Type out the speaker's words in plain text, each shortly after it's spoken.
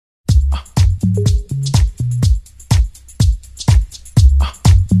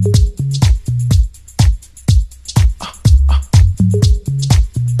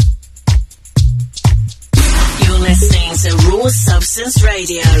Substance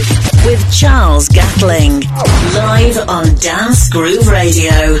Radio with Charles Gatling. Live on Dance Groove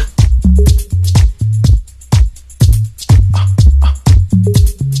Radio.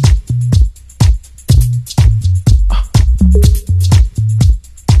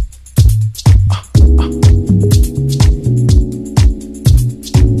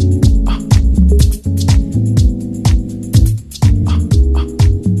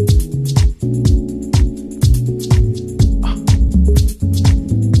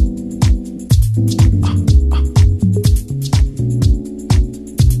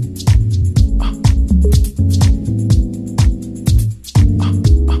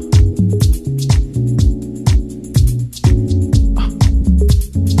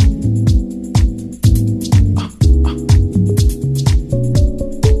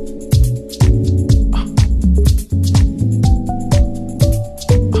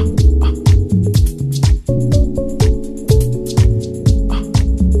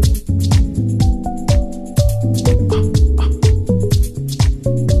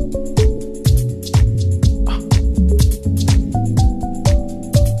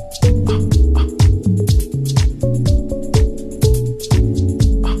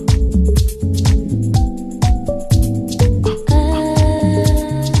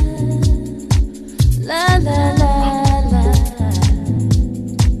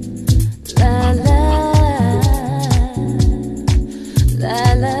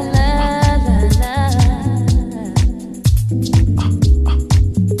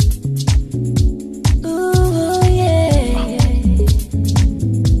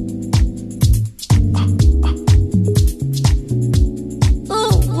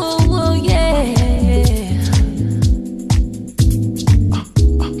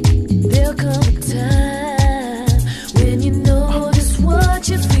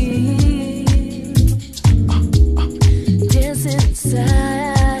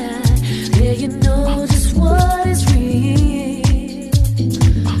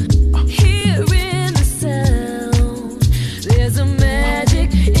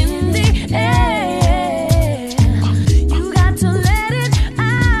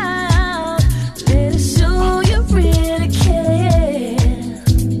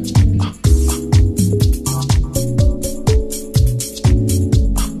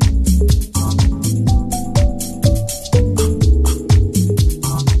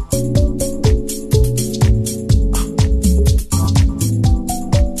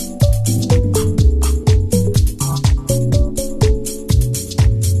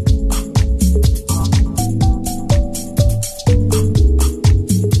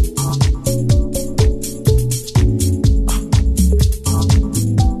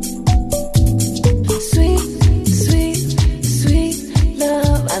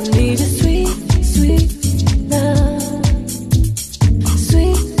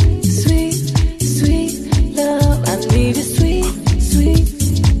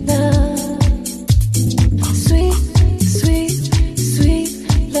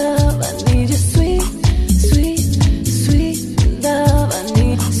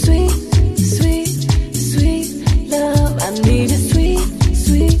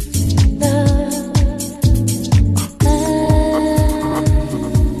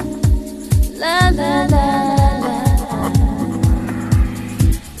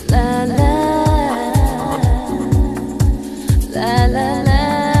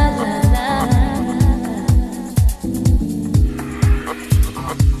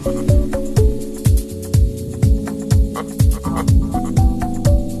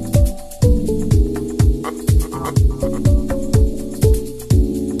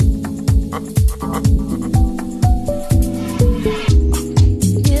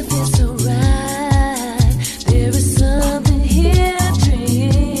 There is something here,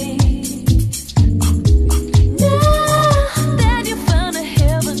 dream.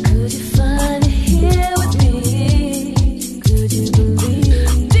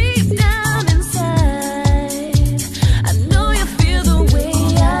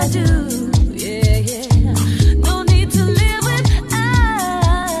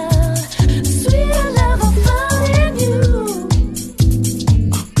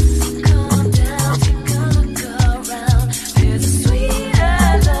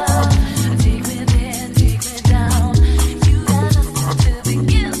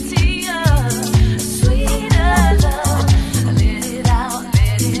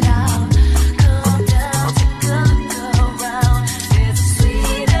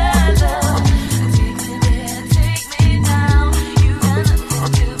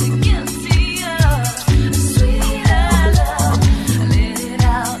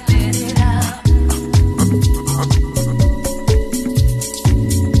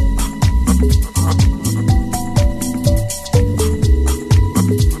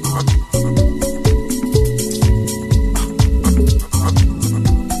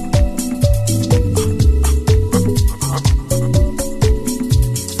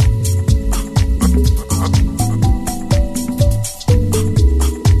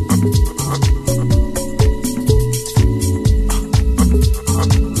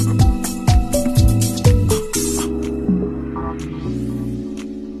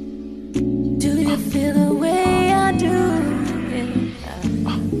 feel the way I do. Yeah.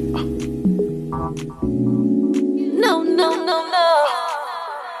 No, no, no, no.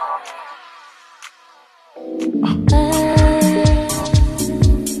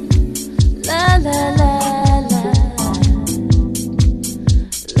 La la la la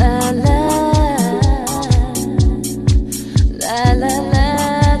la la la la la.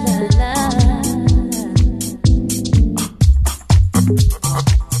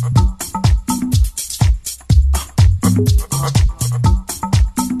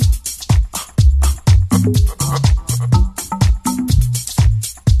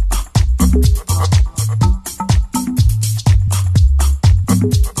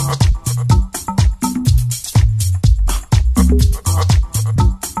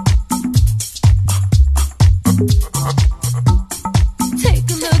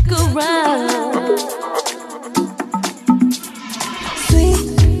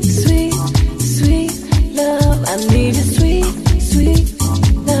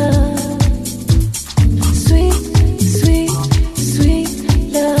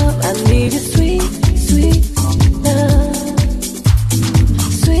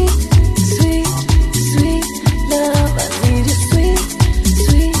 Sweet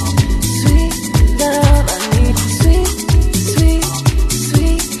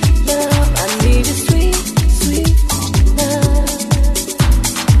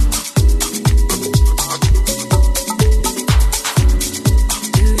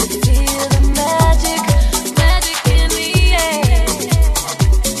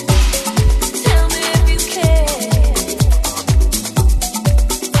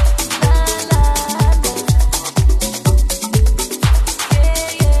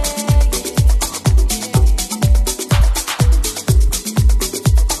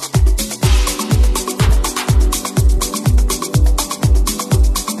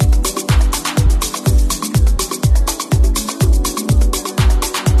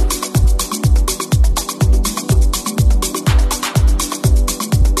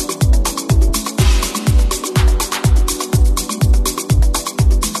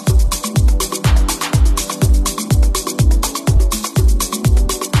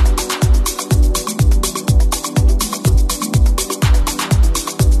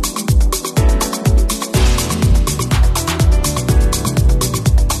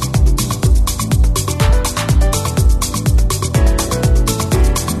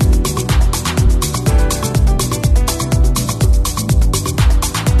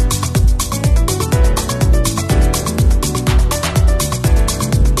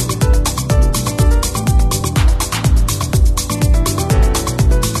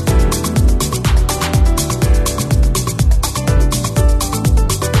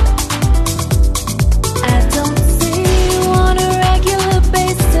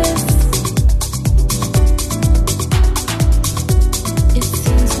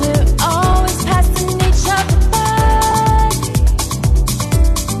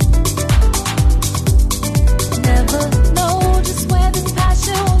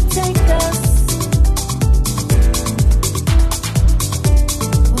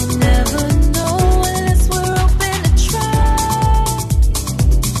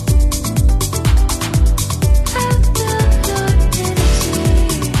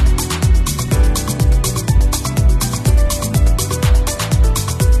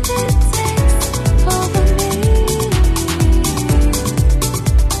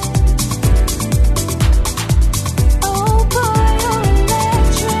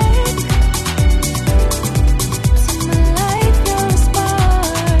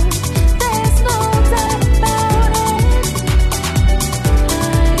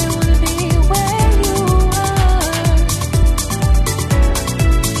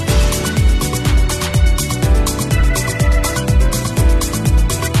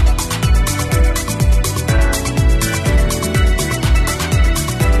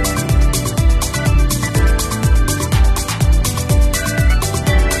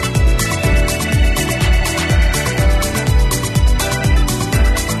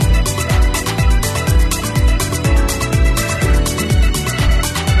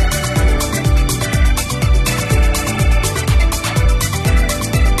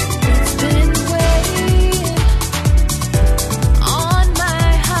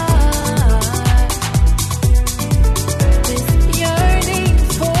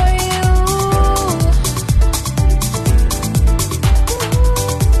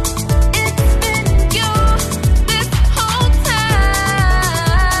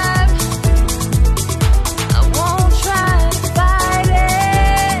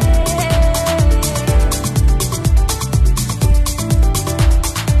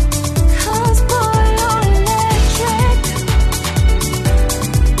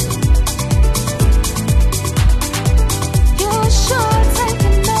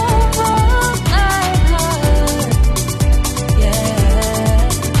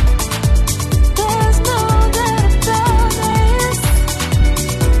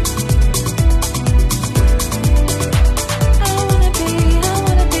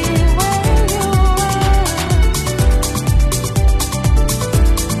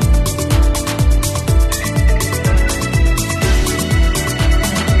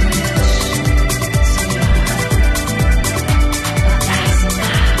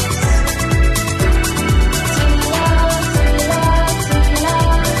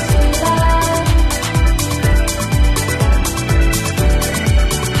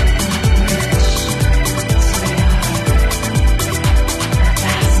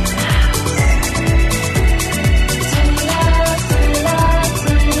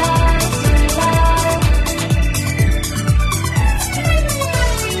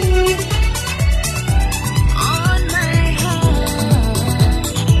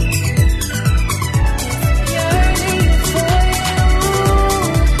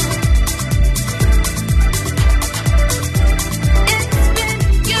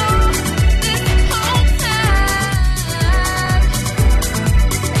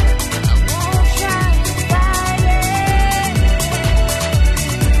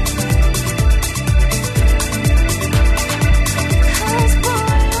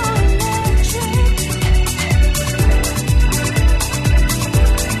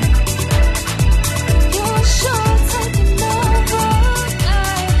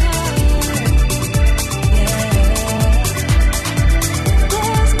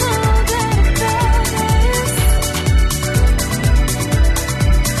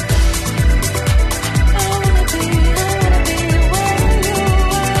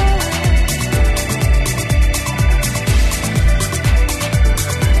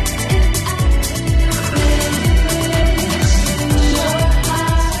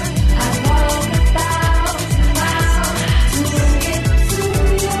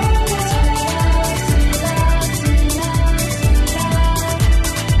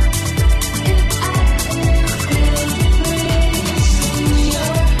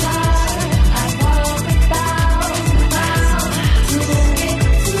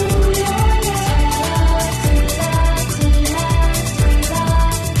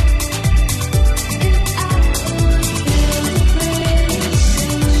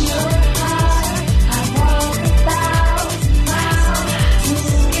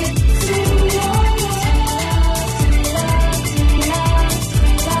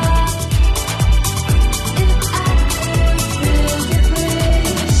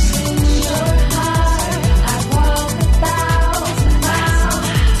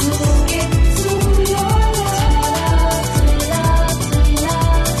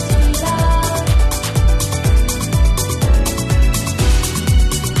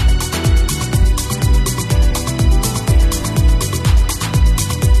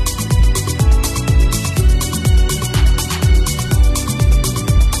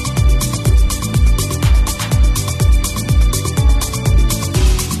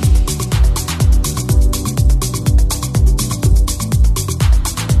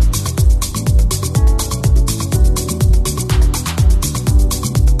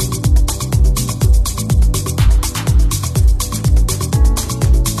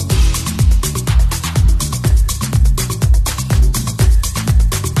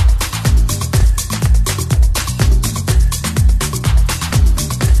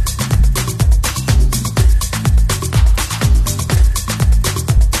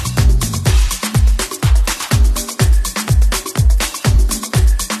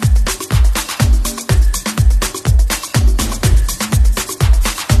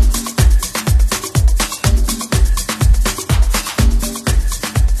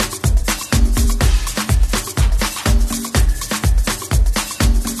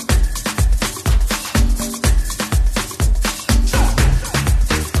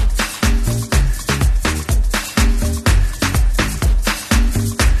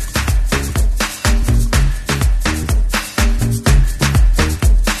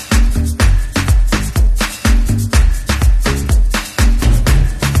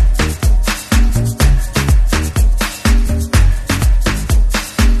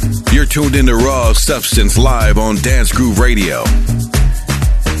tuned into Raw Substance live on Dance Groove Radio.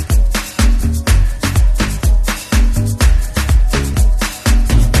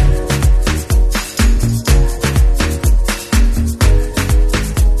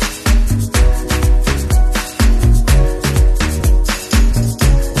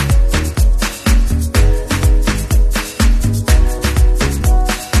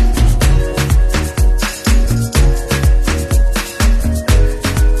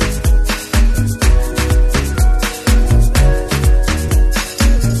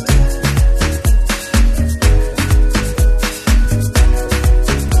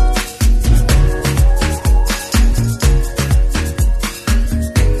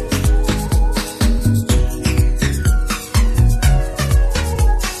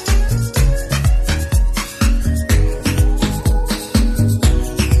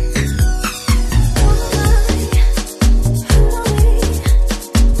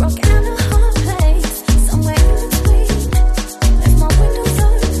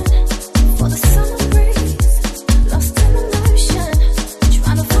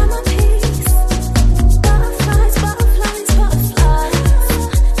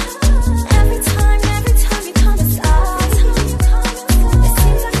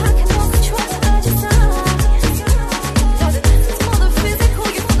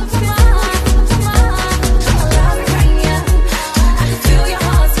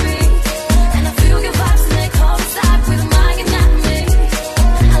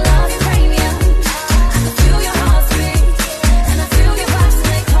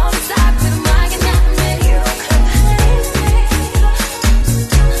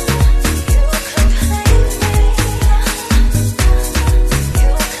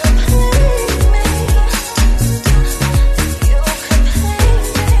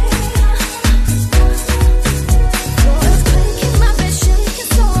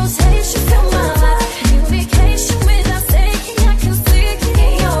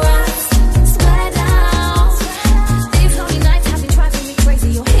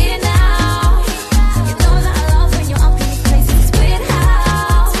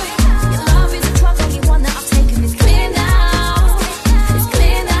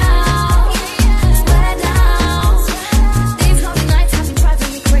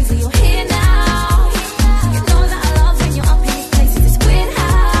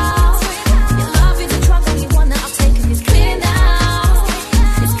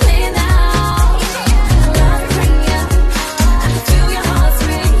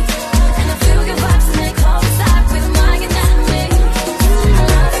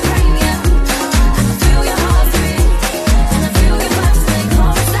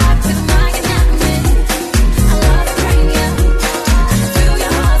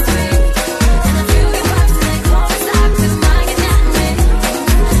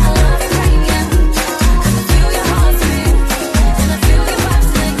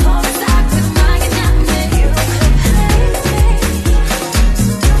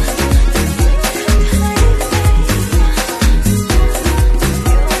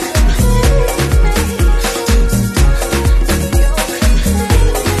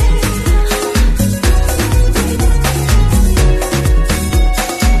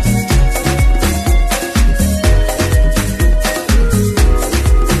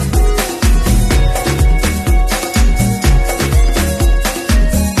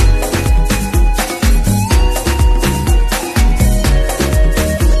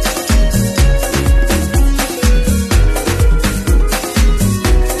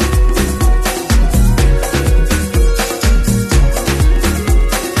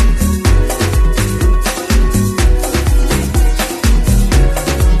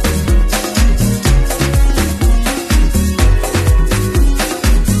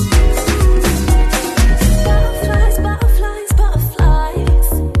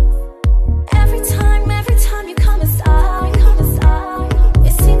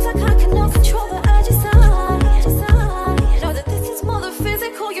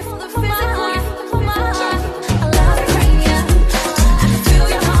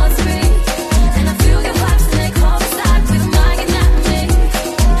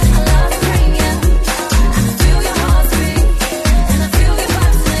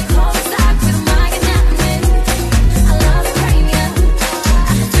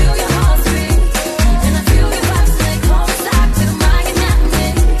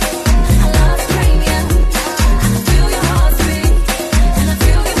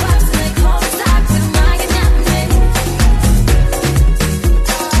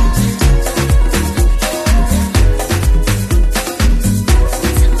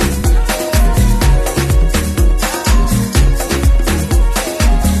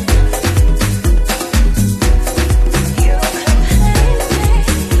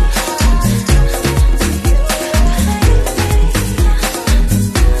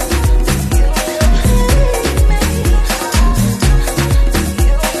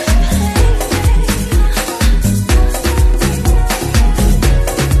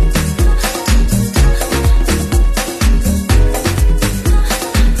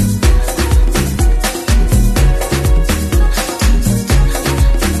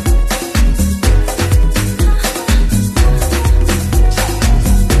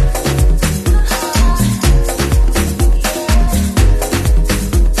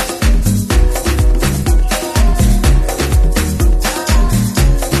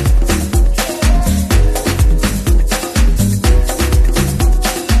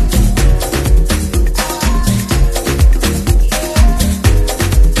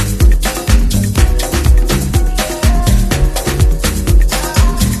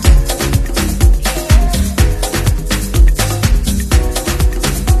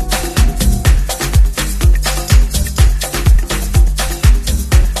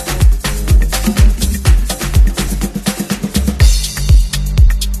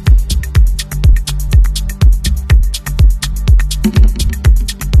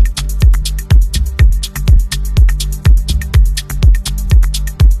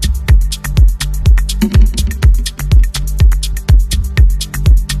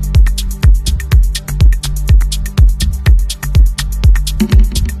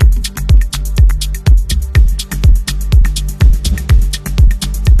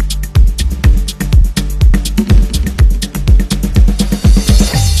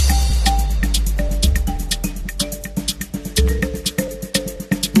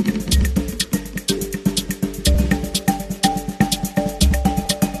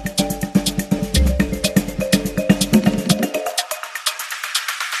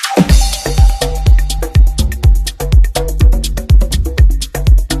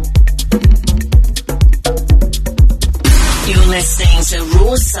 to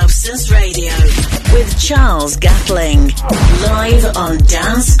Raw Substance Radio with Charles Gatling, live on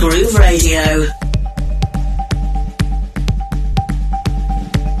Dance Groove Radio.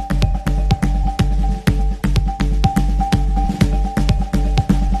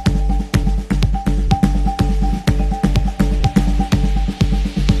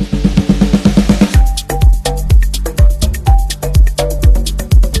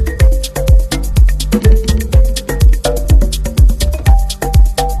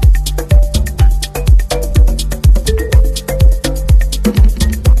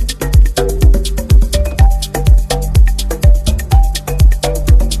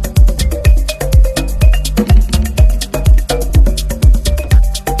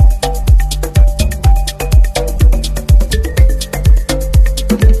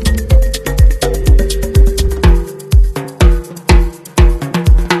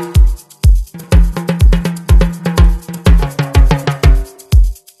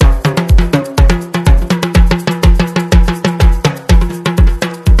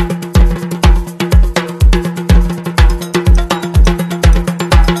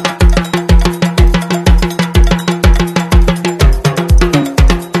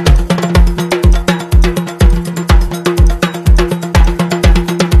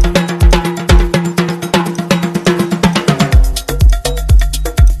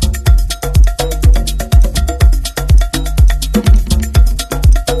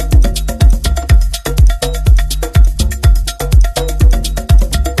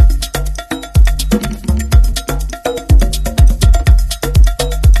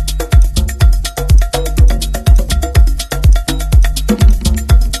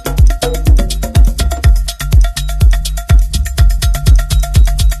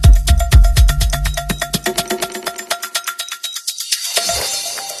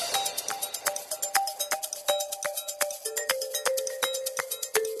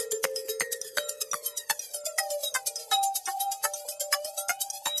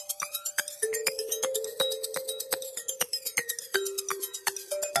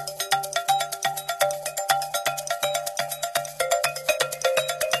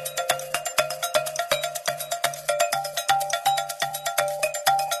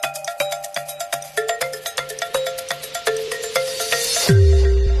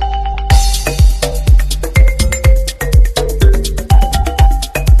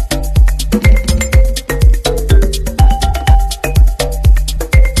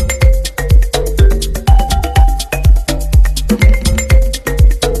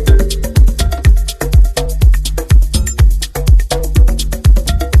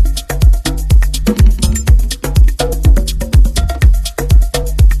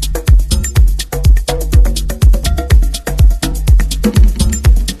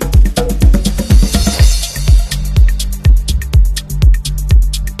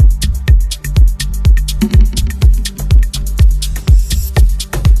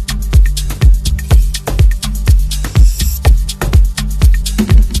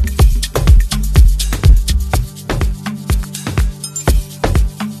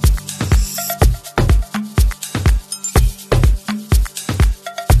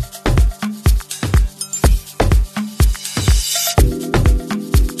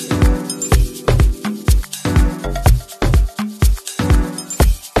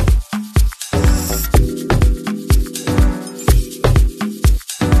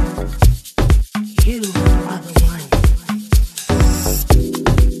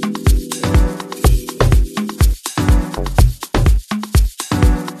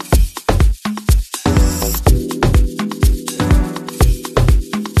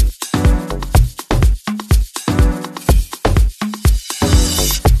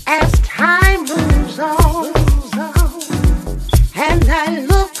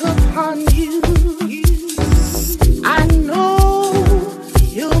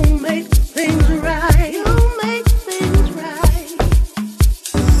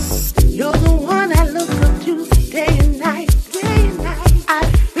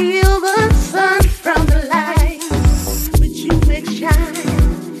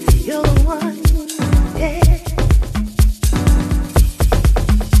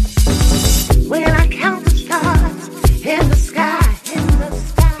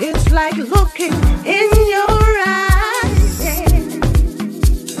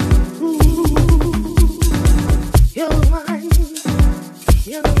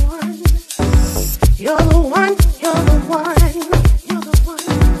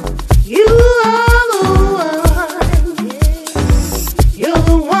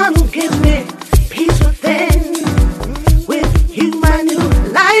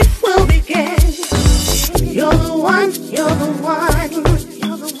 You're the one.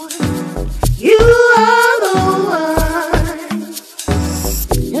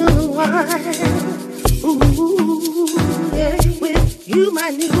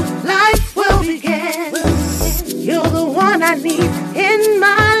 new life will begin. You're the one I need in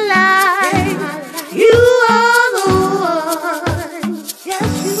my life. You are the one. Yes,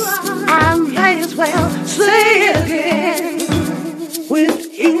 you are. I might as well say it again. With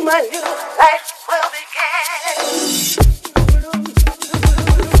you, my new life will begin.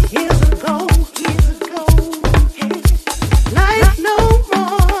 Years ago, life no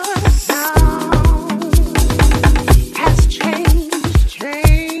more now has changed.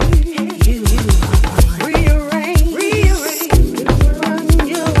 You rearrange.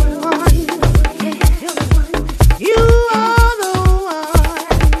 You're the one. You are the one.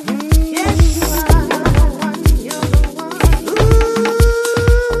 Yes, you are the one. You're the one.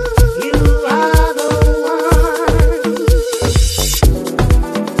 You are the one.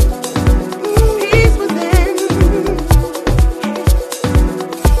 Peace within.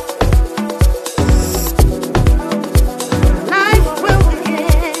 Life will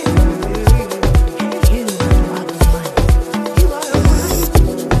begin. You are the one. You are the one.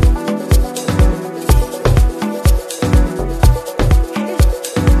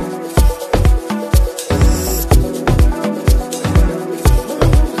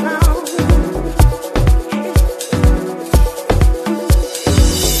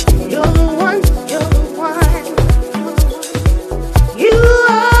 You're the one. You're the one. You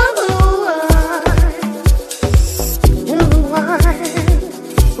are the one. You're the one.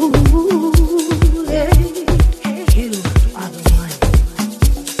 Ooh, yeah. You are the one.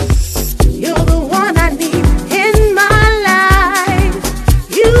 You're the one I need in my life.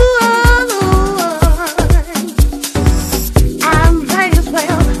 You are the one. I might as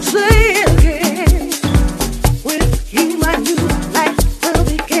well say it again. With you, my new life will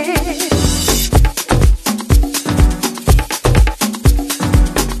begin.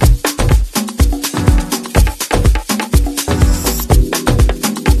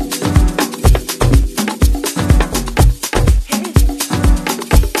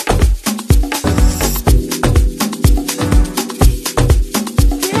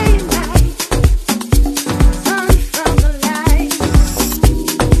 Day and night, sun from the light.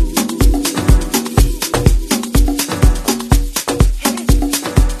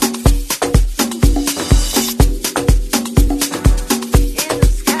 In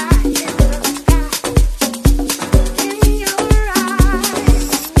the sky, in your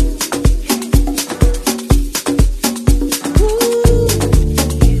eyes.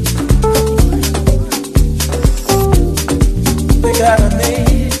 We gotta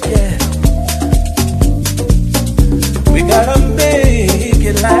make it. We gotta make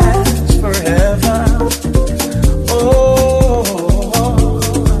it last forever. Oh,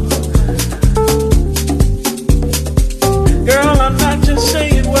 girl, I'm not just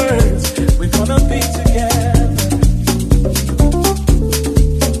saying words. We're gonna be together.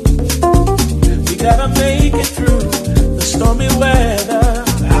 We gotta make it through the stormy weather.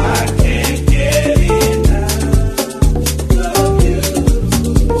 I can't get enough.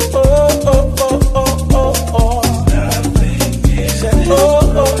 Oh, oh, oh, oh, oh, oh. Said, oh,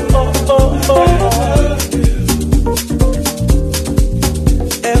 oh, oh, oh, oh.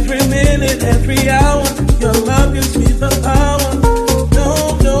 Every minute, every hour, your love gives me the power.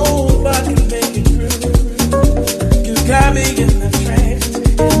 Nobody can make it through. You got me in the trance.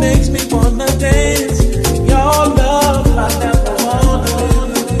 It makes me wanna dance. Your love, I never wanna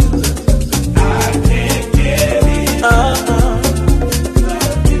lose. I can't get enough.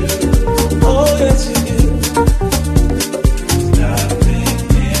 Oh, yes, you do.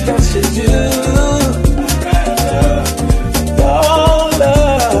 Yes, you do. Your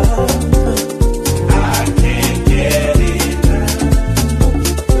love. I can't get enough.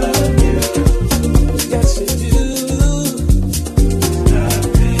 Yes, you do.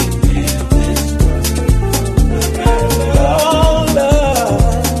 Your love.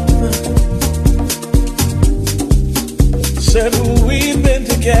 Said we've been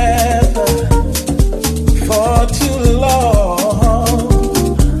together for too long,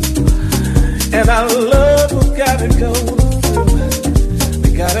 and our love we gotta go through. We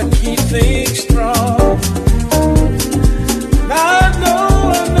gotta keep things strong. I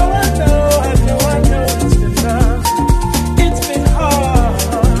know it's been rough. It's been hard.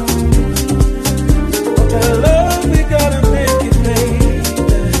 But the love we gotta make it, baby.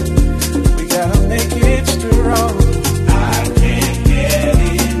 We gotta make it strong. I can't get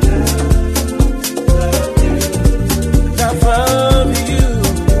enough of you.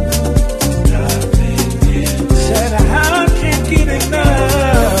 Said I can't get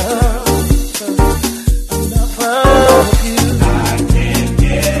enough.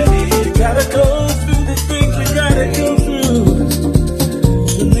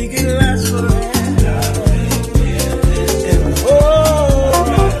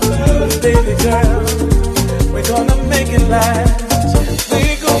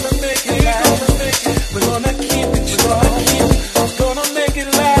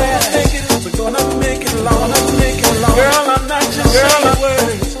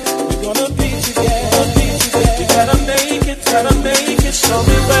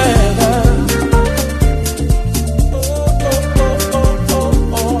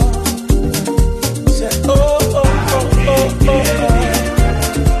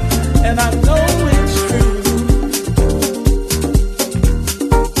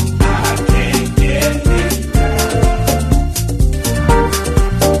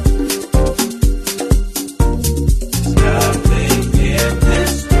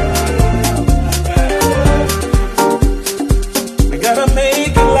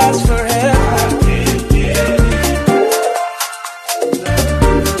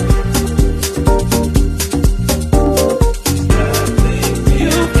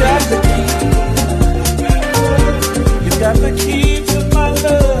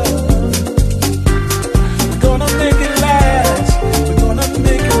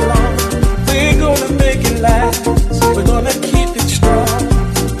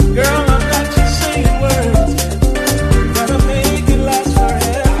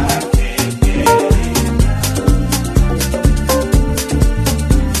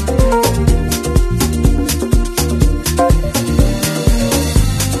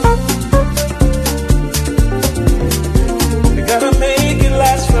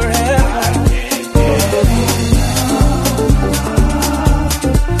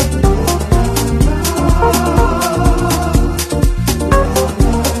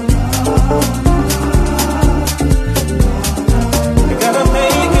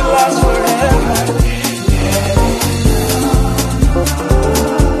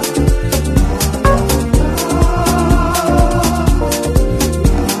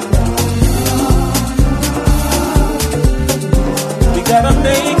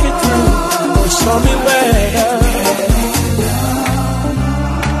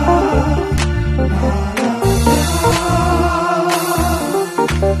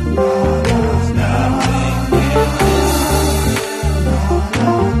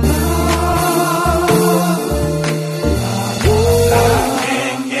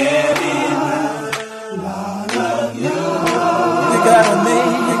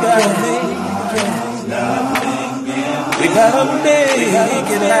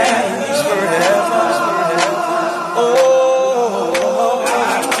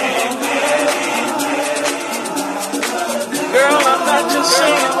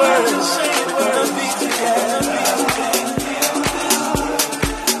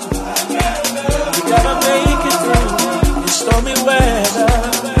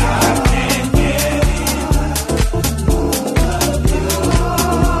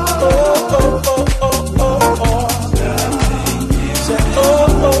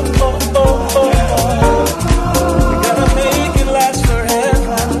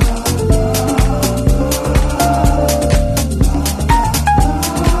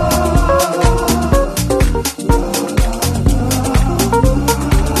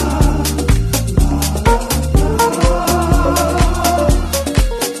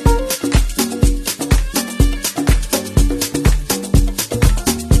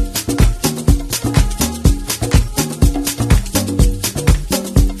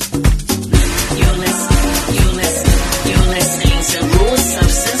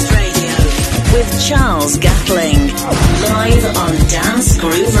 Charles Gatling, live on Dance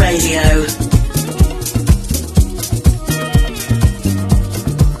Groove Radio.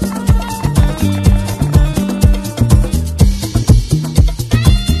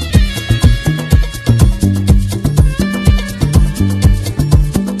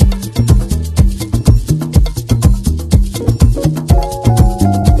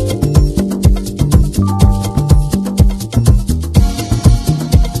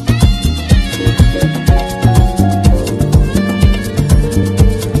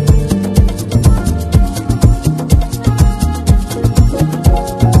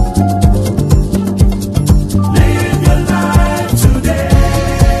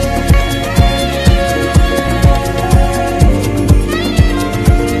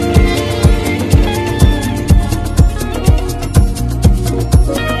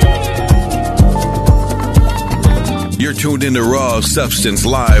 Tuned into Raw Substance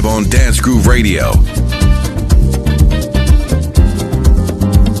live on Dance Groove Radio.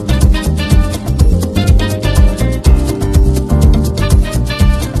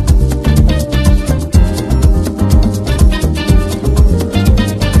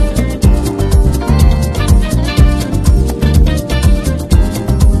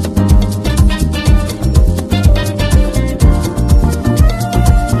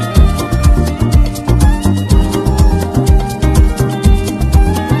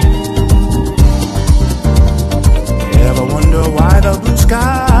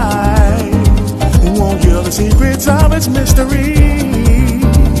 its mystery.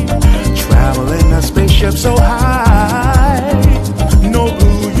 Traveling a spaceship so high, no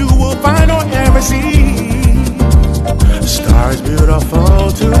blue you will find or ever see. Stars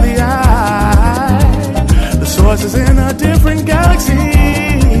beautiful to the eye, the source is in a different galaxy.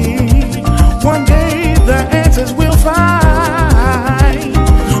 One day the answers we'll find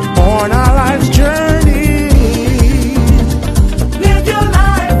on our life's journey. Live your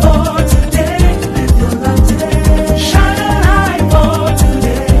life for today. Live your life today. Shine a light for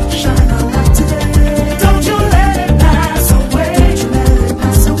today. Shine a light today. Don't you let it pass away. Don't you let it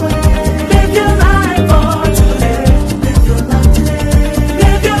pass away. Live your life for today. Live your life today.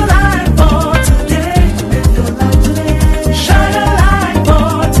 Live your life for today. Live your life today. Shine a light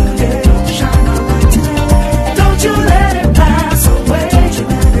for today. Shine a light today. Don't you let it pass away. Don't you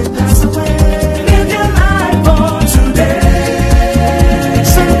let it pass away. Live your life for today.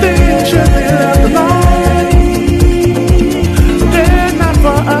 Some things should be left alone. They're not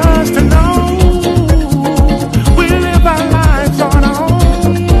for us to know. We live our lives on our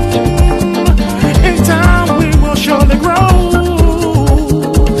own. In time we will surely grow.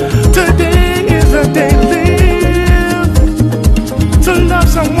 Today is a day to live, to love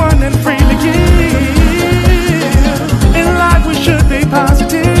someone and freely give. In life we should be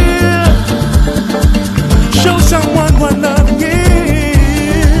positive. Show someone what love is.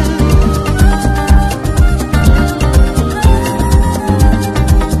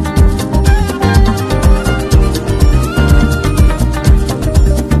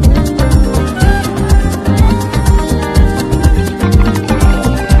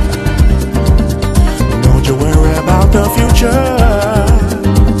 Don't you worry about the future.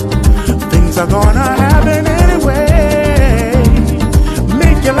 Things are gonna happen anyway.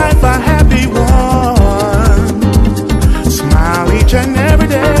 Make your life a happy one. Smile each and every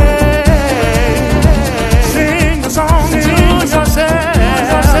day. Sing a song to yourself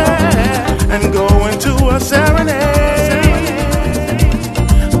and go into a serenade.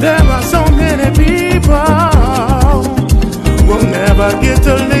 There are so many people will never get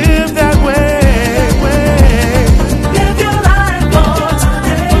to live that way. Live your life for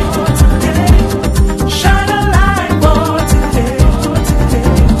today. Shine a light for today.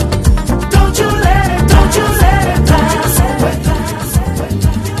 Don't you let it pass away.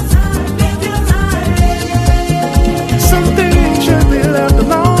 Live your life. Some things should be left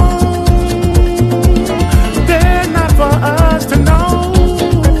alone. They're not for us to know.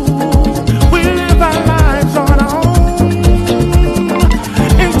 We live our lives on our own.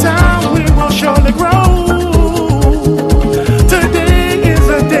 In time we will surely grow. Today is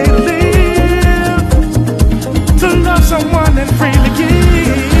a day to live, to love someone and freely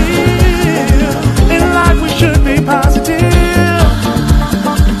give. In life we should be positive.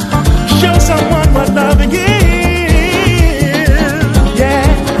 Show someone what loving is. Yeah.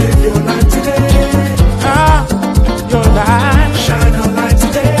 Live your life today. Your life. Shine a light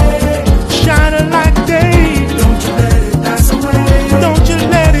today. Shine a light today. Don't you let it pass away. Don't you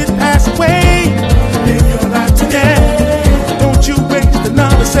let it pass away. Live your life today. Don't you waste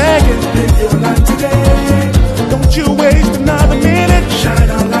another second. Live your life today. Don't you waste another minute. Shine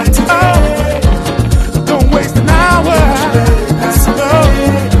a light today. Don't waste an hour. Let it pass away.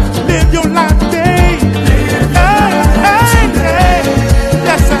 Live your life today. Hey, hey, hey.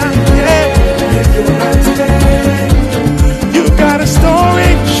 Yes, yeah. Live your life today. You got a story.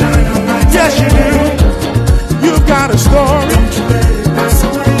 Shine a light today. Yes, you do. You got a story. Don't you let it pass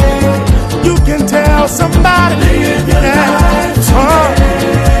away. You can tell somebody. Live your life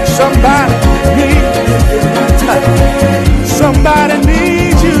Somebody needs. Somebody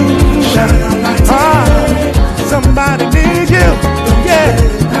needs you. Shine a light today. Somebody needs you. Yeah.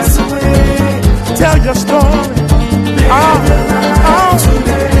 Pass away. Tell your story.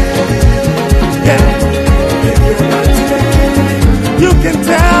 Yeah. Live your life today. You can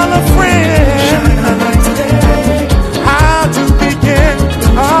tell a friend Shine a light today. how to begin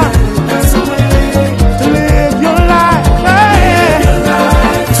Pass away. to live your life. Live your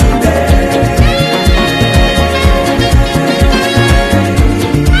life today.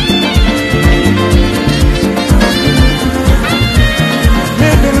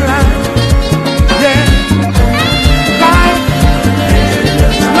 Living life. Yeah. Life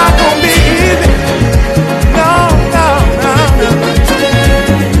is not gonna be easy. No, no, no, no.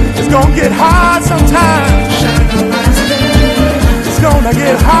 It's gonna get hard sometimes. Shine a light today. It's gonna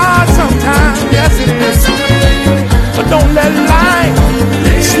get hard sometimes. Yes, it is. But don't let life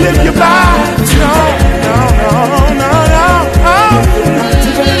slip you by. No, no, no, no, no. Oh.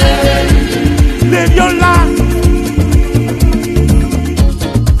 Live your life.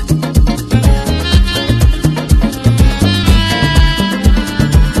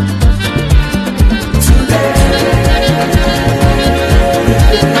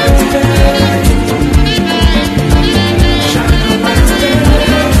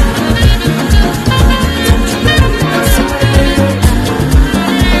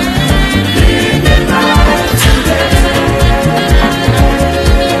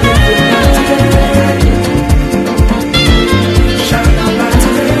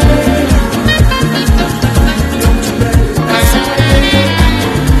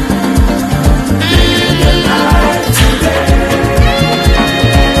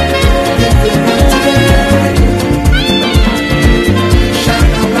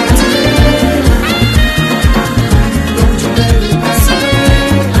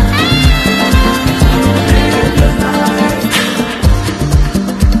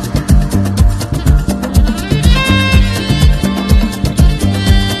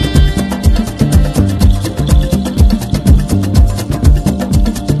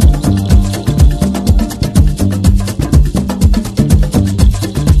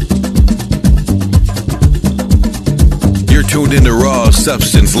 tuned into Raw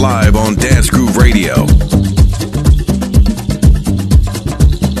Substance live on Dance Groove Radio.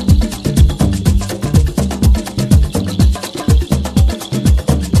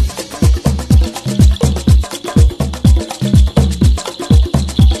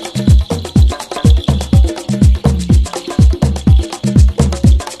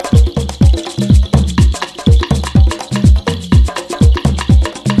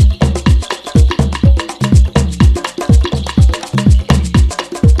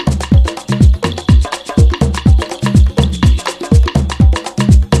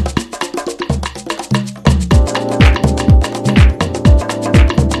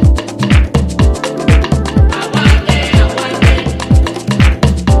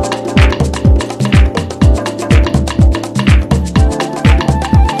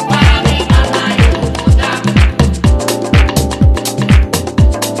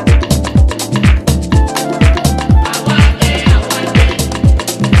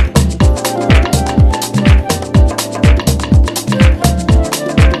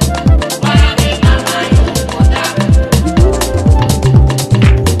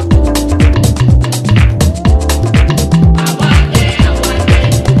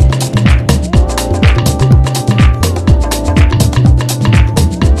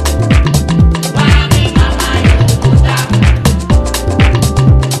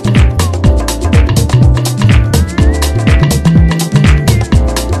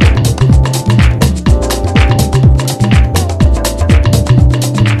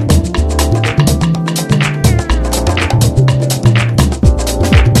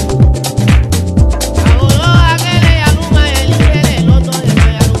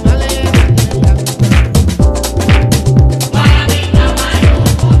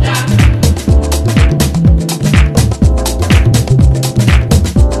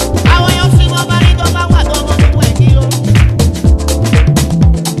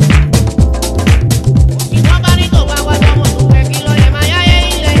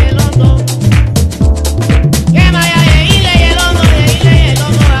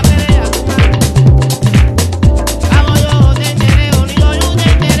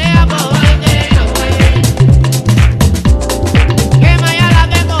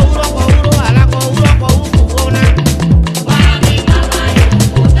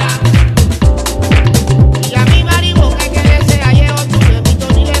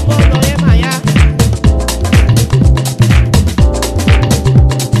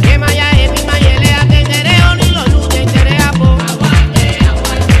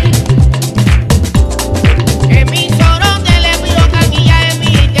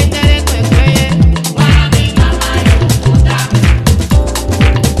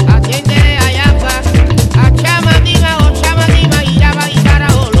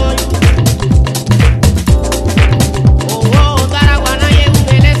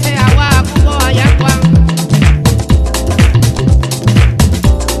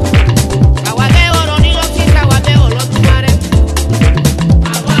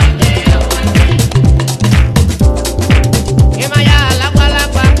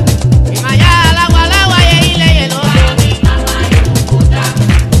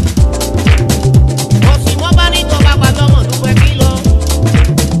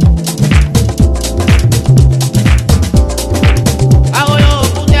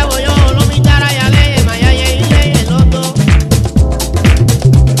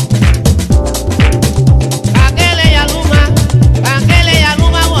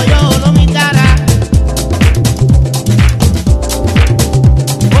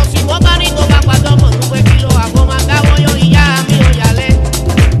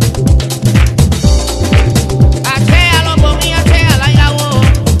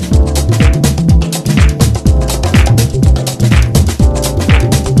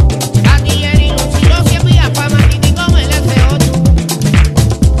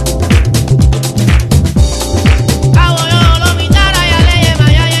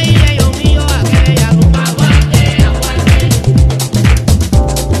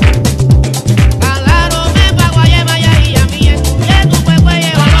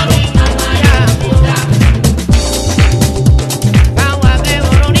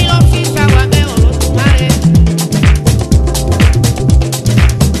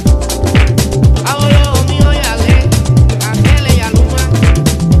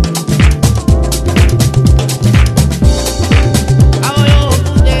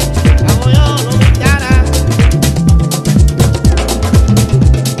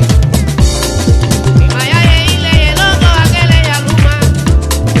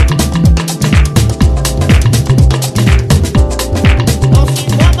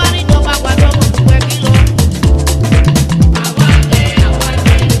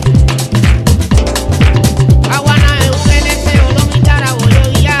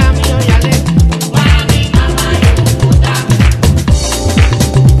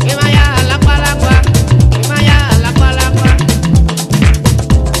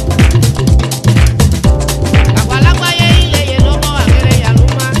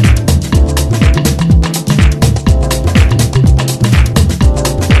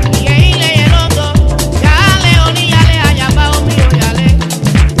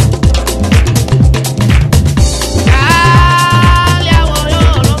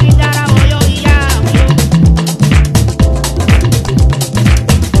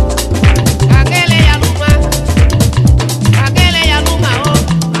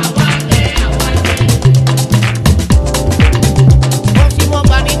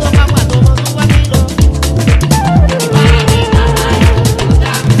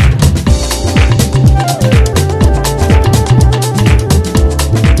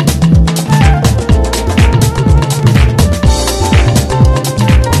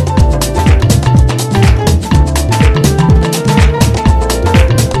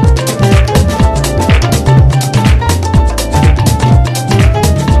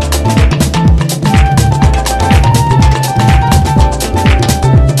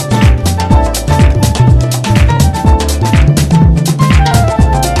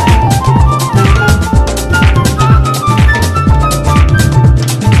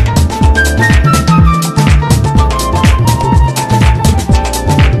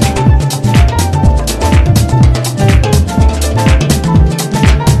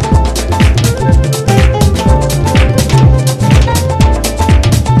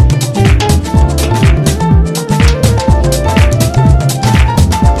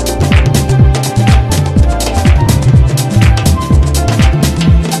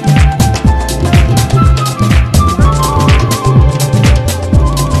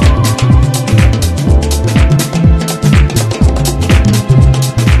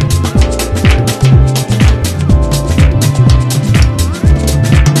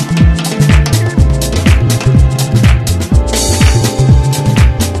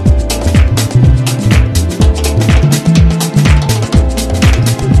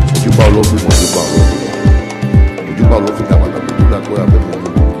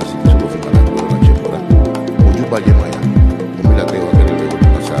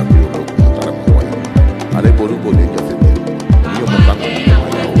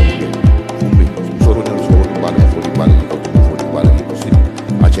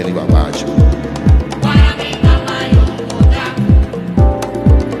 cheni babacho.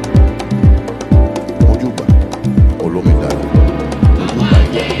 Mojuba, olomidala.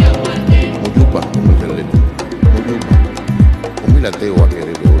 Mojuba, umitelele. Mojuba, umilate wa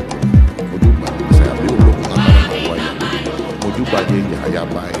kerebe ojo. Mojuba, saya abriu logo na cara maguaya. Mojuba yenye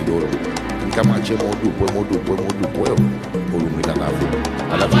hayaba idoro. Kama che modu po olumidala fu.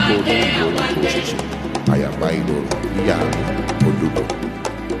 Ala fu ko do chichi. Hayaba idoro. Iya mojuba.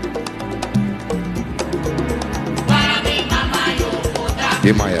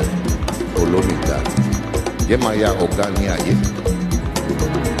 Yemaya olomida Yemaya ogania ye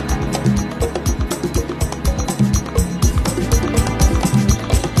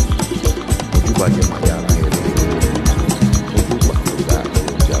Ojuba Yemaya la hele Ojuba oga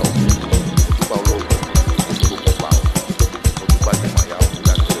jao Ojuba ologo Ojuba Yemaya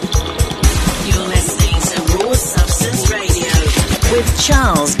oga. You're listening to Raw Substance Radio with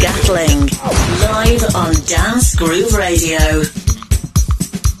Charles Gatling, live on Dance Groove Radio.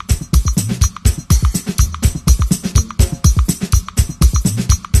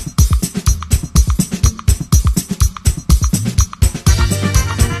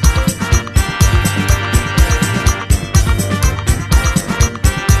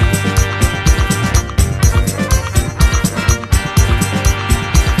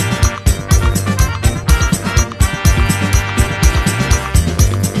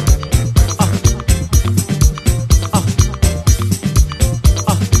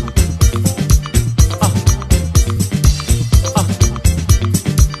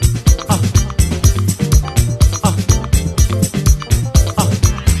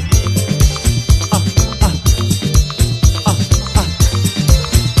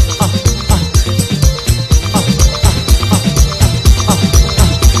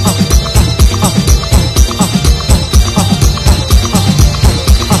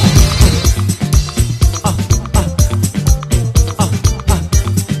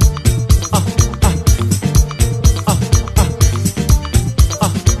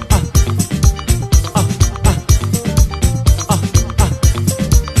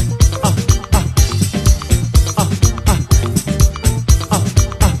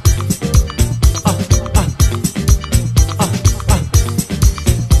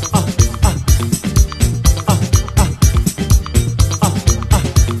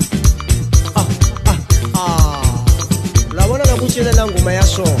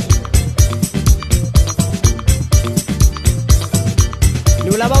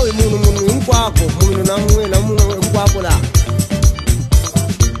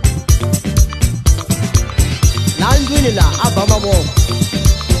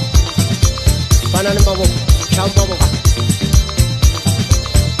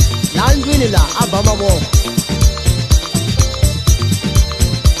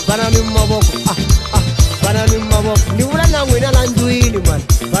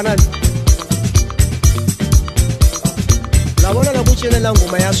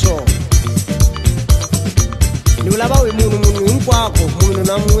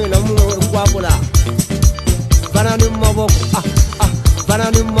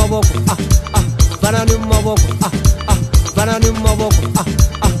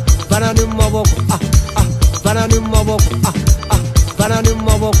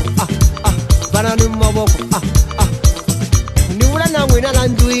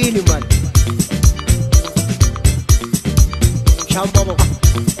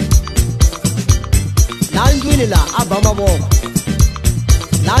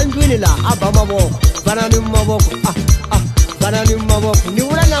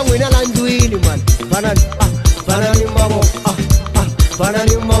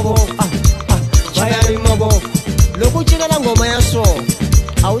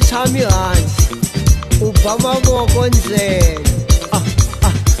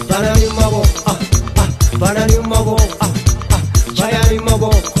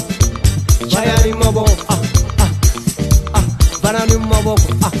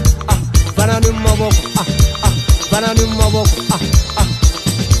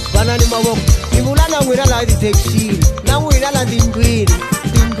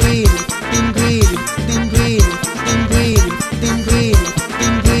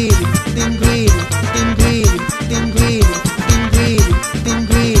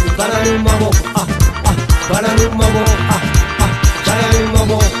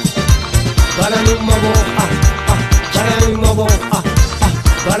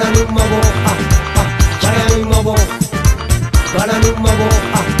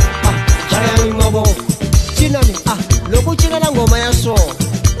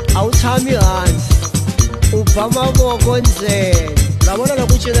 ngabona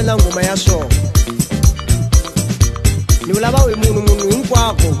lokutshelela ngoma ya so ni ulaba we munhu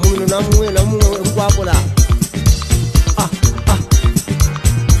hinkwako munhu na munhu hinkwako la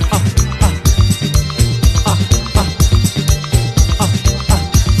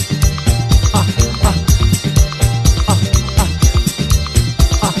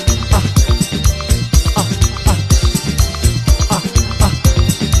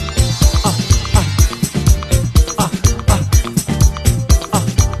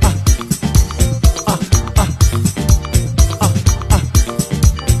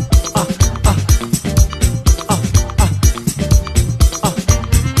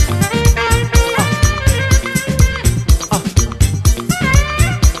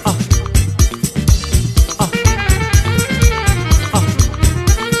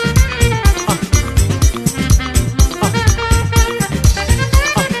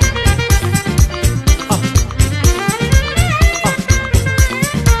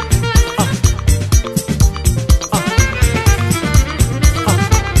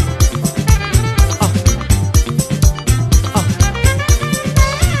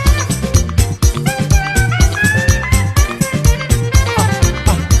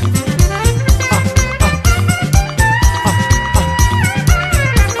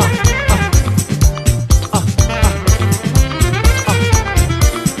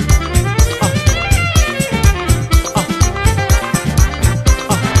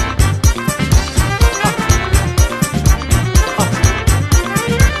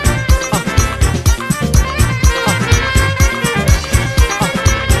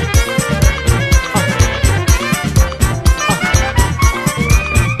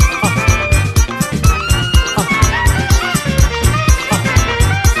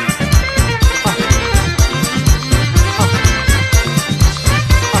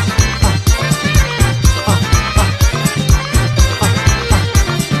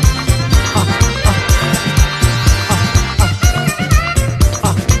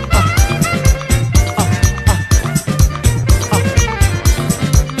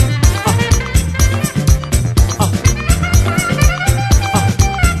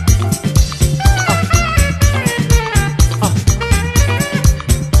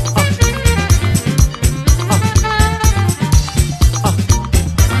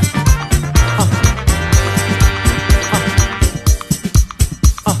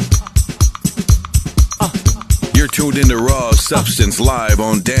Tuned into Raw Substance live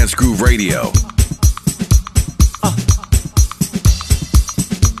on Dance Groove Radio.